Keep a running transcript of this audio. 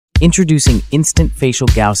Introducing instant facial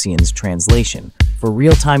Gaussian's translation for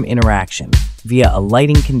real-time interaction via a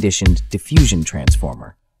lighting-conditioned diffusion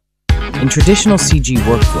transformer. In traditional CG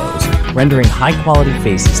workflows, rendering high-quality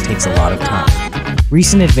faces takes a lot of time.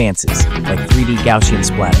 Recent advances, like 3D Gaussian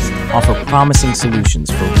splats, offer promising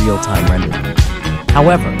solutions for real-time rendering.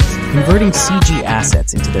 However, converting CG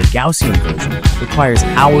assets into their Gaussian version requires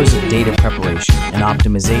hours of data preparation and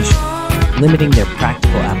optimization, limiting their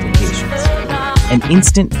practical applications. An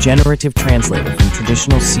instant generative translator from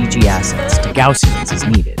traditional CG assets to Gaussians is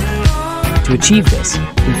needed. To achieve this,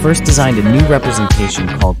 we first designed a new representation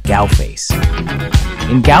called GauFace.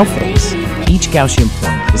 In GauFace, each Gaussian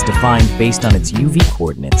point is defined based on its UV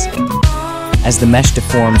coordinates. As the mesh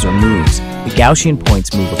deforms or moves, the Gaussian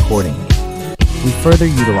points move accordingly. We further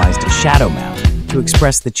utilized a shadow map to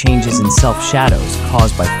express the changes in self-shadows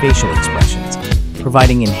caused by facial expressions,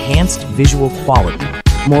 providing enhanced visual quality.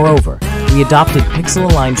 Moreover, we adopted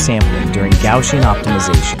pixel-aligned sampling during Gaussian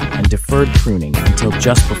optimization and deferred pruning until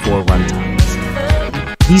just before runtime.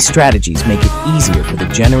 These strategies make it easier for the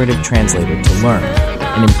generative translator to learn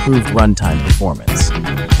and improve runtime performance.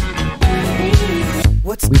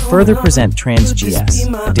 We further present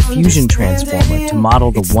TransGS, a diffusion transformer to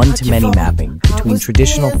model the one-to-many mapping between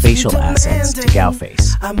traditional facial assets to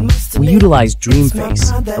GauFace. We utilize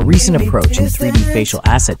DreamFace, a recent approach in 3D facial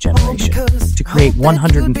asset generation, to create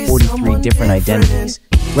 143 different identities,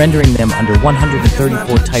 rendering them under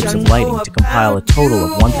 134 types of lighting to compile a total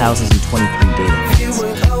of 1,023 data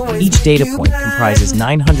points. Each data point comprises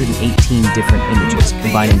 918 different images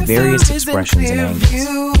combining various expressions and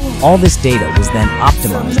angles. All this data was then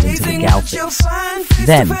optimized into the GauFace.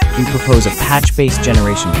 Then, we propose a patch-based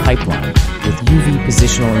generation pipeline with UV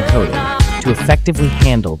positional encoding to effectively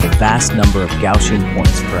handle the vast number of Gaussian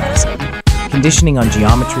points per asset. Conditioning on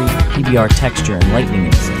geometry, PBR texture, and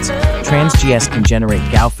lightning inputs, TransGS can generate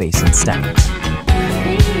GauFace in seconds.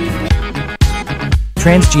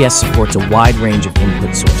 TransGS supports a wide range of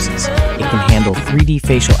input sources. It can handle 3D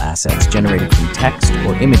facial assets generated from text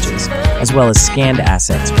or images, as well as scanned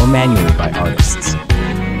assets or manually by artists.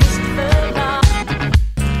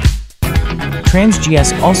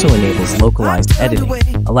 TransGS also enables localized editing,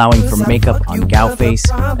 allowing for makeup on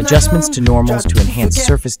GauFace, adjustments to normals to enhance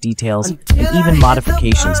surface details, and even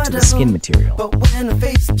modifications to the skin material.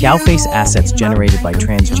 GauFace assets generated by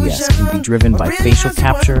TransGS can be driven by facial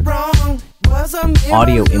capture,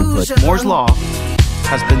 audio input. Moore's Law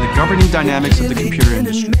has been the governing dynamics of the computer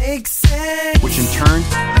industry, which in turn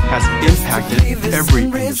has impacted every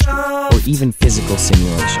industry, or even physical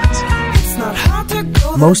simulations.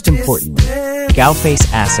 Most importantly,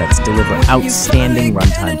 GauFace assets deliver outstanding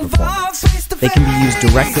runtime performance. They can be used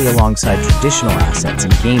directly alongside traditional assets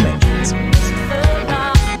in game engines,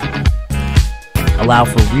 allow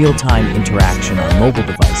for real-time interaction on mobile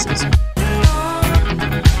devices,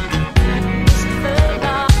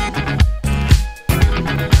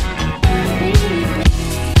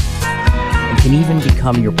 can even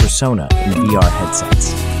become your persona in VR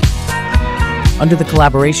headsets. Under the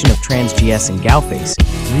collaboration of TransGS and GauFace,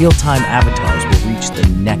 real-time avatars will reach the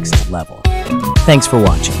next level. Thanks for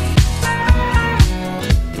watching.